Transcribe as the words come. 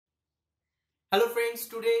Hello friends,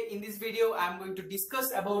 today in this video I am going to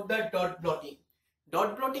discuss about the dot blotting.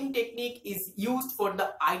 Dot blotting technique is used for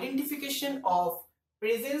the identification of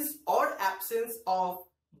presence or absence of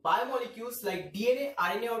biomolecules like DNA,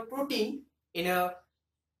 RNA or protein in a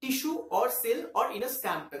tissue or cell or in a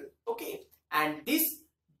sample. Okay, and this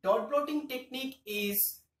dot blotting technique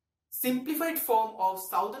is simplified form of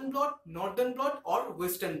southern blot, northern blot or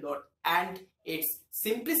western blot, and its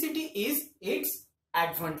simplicity is its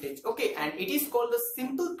advantage. Okay, and it is called the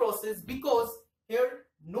simple process because here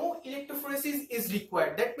no electrophoresis is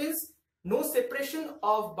required. That means no separation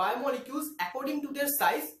of biomolecules according to their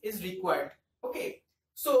size is required. Okay,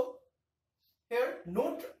 so here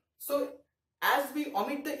as we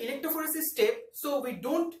omit the electrophoresis step, so we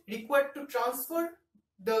don't require to transfer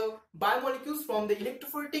the biomolecules from the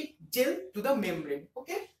electrophoretic gel to the membrane.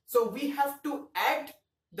 Okay, so we have to add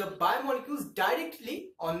the biomolecules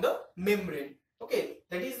directly on the membrane. Okay,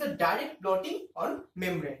 that is the direct blotting on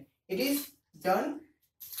membrane. It is done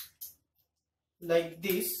like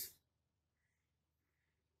this.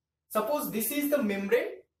 Suppose this is the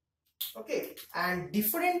membrane, okay, and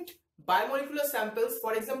different biomolecular samples,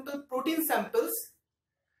 for example protein samples,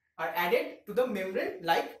 are added to the membrane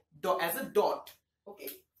like as a dot. Okay,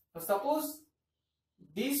 so suppose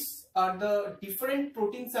these are the different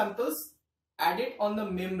protein samples added on the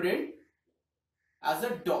membrane as a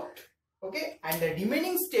dot. Okay, and the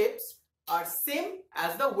remaining steps are same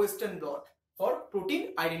as the western blot for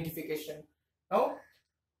protein identification. Now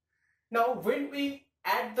when we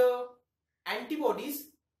add the antibodies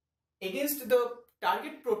against the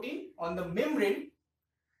target protein on the membrane,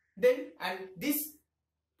 then this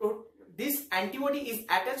antibody is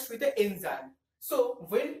attached with the enzyme. So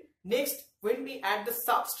when we add the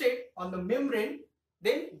substrate on the membrane,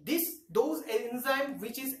 then those enzyme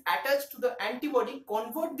which is attached to the antibody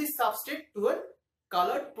convert this substrate to a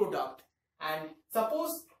colored product. And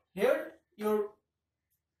suppose here your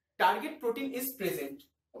target protein is present.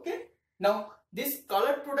 Okay, now this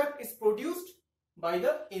colored product is produced by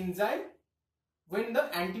the enzyme when the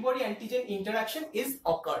antibody antigen interaction is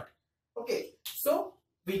occurred. Okay, so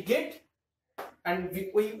we get and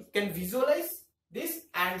we can visualize this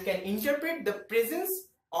and can interpret the presence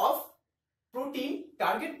of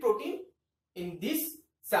target protein in this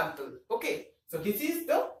sample. Okay, so this is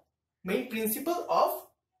the main principle of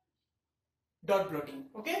dot blotting.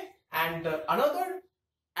 Okay, and another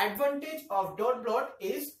advantage of dot blot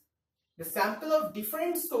is the sample of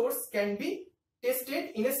different source can be tested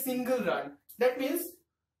in a single run. That means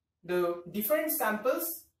the different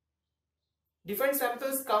samples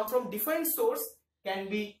come from different source can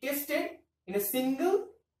be tested in a single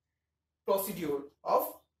procedure of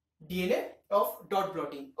DNA of dot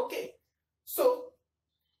blotting. Okay, so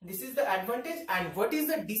this is the advantage. And what is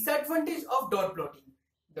the disadvantage of dot blotting?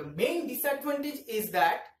 The main disadvantage is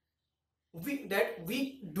that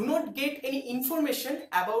we do not get any information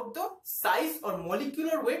about the size or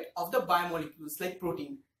molecular weight of the biomolecules like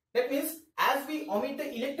protein. That means as we omit the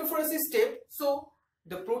electrophoresis step, so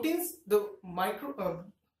the proteins, the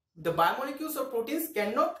biomolecules or proteins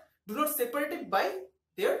do not separated by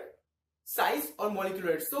their size or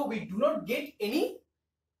molecular weight. So we do not get any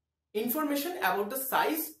information about the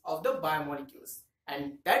size of the biomolecules,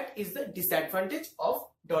 and that is the disadvantage of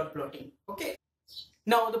dot blotting. Okay,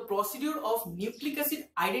 now the procedure of nucleic acid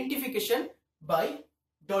identification by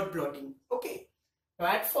dot blotting. Okay, now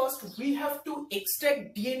at first we have to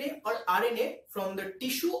extract DNA or RNA from the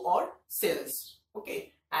tissue or cells.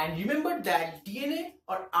 Okay, and remember that DNA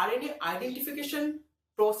or RNA identification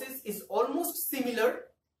process is almost similar,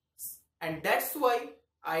 and that's why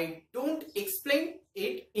I don't explain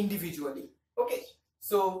it individually. Okay,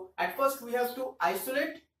 so at first we have to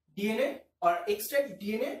isolate DNA or extract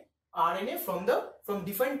DNA, RNA from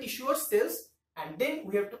different tissue or cells, and then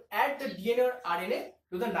we have to add the DNA or RNA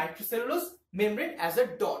to the nitrocellulose membrane as a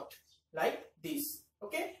dot like this.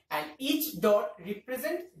 Okay, and each dot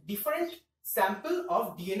represents different sample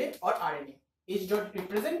of DNA or RNA. Each dot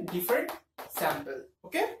represents different sample.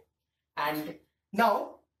 Okay, and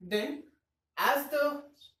now then as the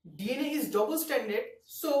DNA is double stranded,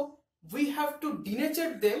 so we have to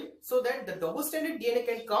denature them so that the double stranded DNA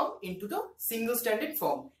can come into the single stranded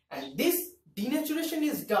form. And this denaturation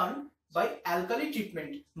is done by alkali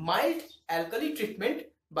treatment, mild alkali treatment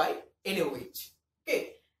by NaOH.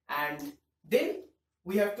 Okay, and then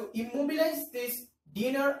we have to immobilize this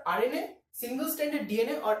DNA or RNA, single stranded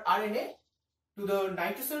DNA or RNA to the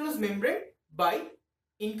nitrocellulose membrane by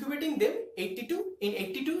incubating them in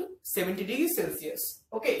 80 to 70 degrees Celsius.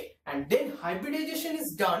 Okay, and then hybridization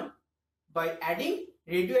is done by adding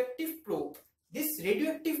radioactive probe. This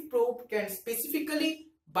radioactive probe can specifically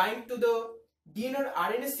bind to the DNA or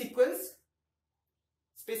RNA sequence,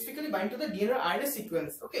 specifically bind to the DNA or RNA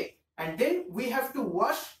sequence. Okay, and then we have to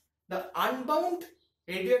wash the unbound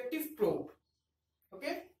radioactive probe.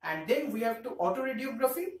 Okay, and then we have to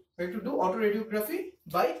autoradiography. We have to do autoradiography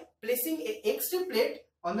by placing a X-ray plate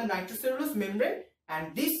on the nitrocellulose membrane,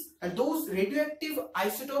 and those radioactive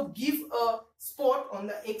isotope give a spot on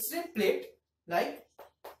the X-ray plate like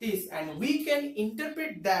this, and we can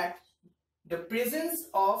interpret that the presence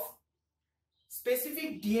of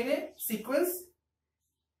specific DNA sequence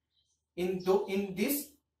in these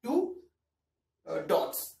two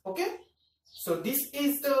dots. Okay, so this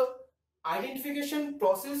is the identification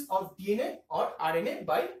process of DNA or RNA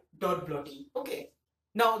by dot blotting. Okay,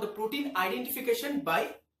 now the protein identification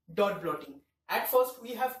by dot blotting. At first we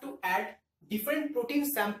have to add different protein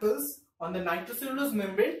samples on the nitrocellulose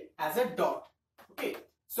membrane as a dot. Okay,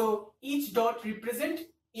 so each dot represent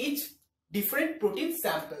each different protein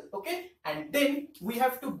sample. Okay, and then we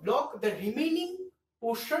have to block the remaining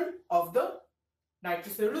portion of the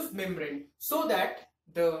nitrocellulose membrane so that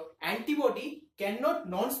the antibody cannot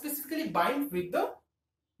non-specifically bind with the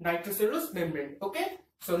nitrocellulose membrane. Okay,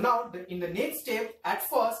 so now in the next step, at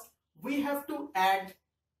first we have to add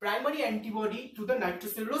primary antibody to the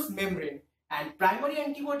nitrocellulose membrane, and primary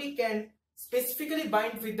antibody can specifically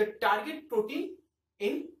bind with the target protein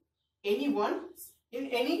in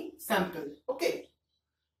any sample. Okay,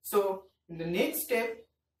 so in the next step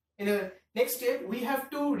we have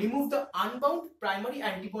to remove the unbound primary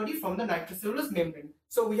antibody from the nitrocellulose membrane.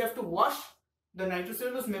 So we have to wash the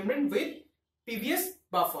nitrocellulose membrane with PBS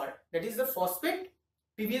buffer, that is the phosphate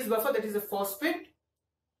PBS buffer, that is the phosphate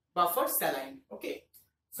buffer saline. Okay,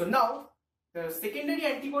 so now the secondary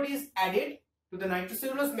antibody is added to the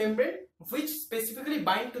nitrocellulose membrane, which specifically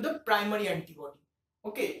bind to the primary antibody.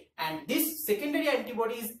 Okay, and this secondary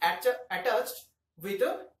antibody is attached with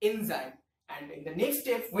an enzyme, and in the next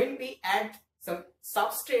step, when we add some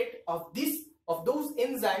substrate of those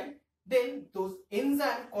enzymes, then those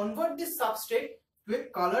enzymes convert this substrate to a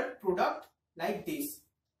colored product like this.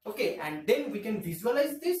 Okay, and then we can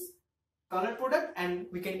visualize this colored product and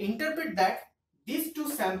we can interpret that these two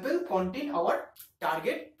samples contain our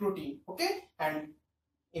target protein. Okay, and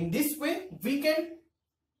in this way we can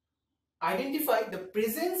identify the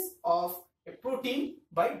presence of a protein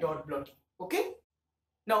by dot blotting. Okay,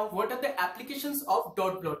 now what are the applications of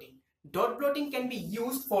dot blotting? Dot blotting can be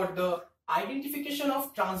used for the identification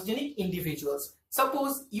of transgenic individuals.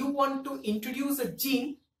 Suppose you want to introduce a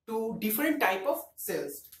gene to different type of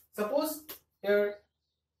cells. Suppose there are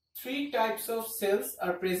 3 types of cells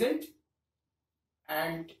are present,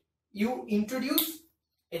 and you introduce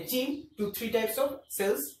a gene to 3 types of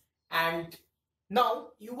cells, and now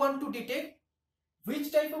you want to detect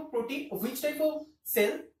which type of protein, which type of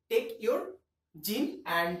cell take your gene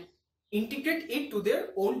and integrate it to their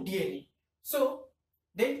own DNA. So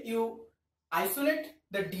then you isolate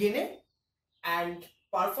the DNA and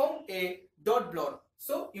perform a dot blot,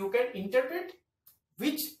 so you can interpret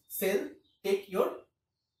which cell take your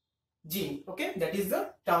gene. Okay, that is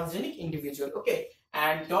the transgenic individual. Okay,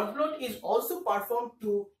 and dot blot is also performed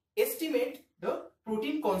to estimate the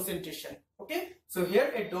protein concentration. Okay, so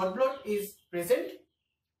here a dot blot is present.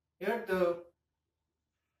 Here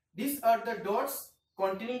these are the dots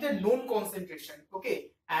containing the known concentration.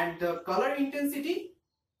 Okay, and the color intensity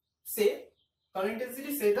say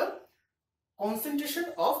the concentration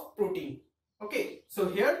of protein. Okay, so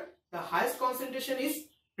here the highest concentration is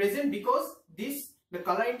present because the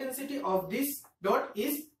color intensity of this dot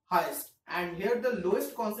is highest, and here the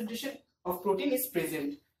lowest concentration of protein is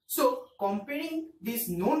present. So comparing this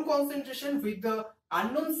known concentration with the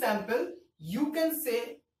unknown sample, you can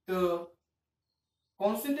say the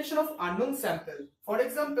concentration of unknown sample. For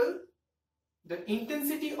example, the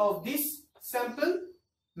intensity of this sample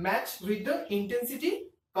match with the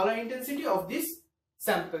color intensity of this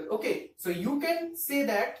sample. Okay, so you can say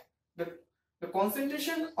that the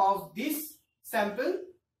concentration of this sample,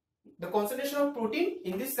 the concentration of protein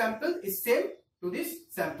in this sample is same to this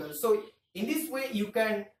sample. So in this way you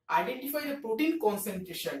can identify the protein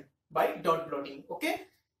concentration by dot blotting. Okay,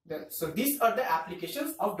 so these are the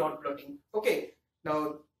applications of dot blotting. Okay,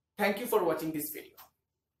 now thank you for watching this video.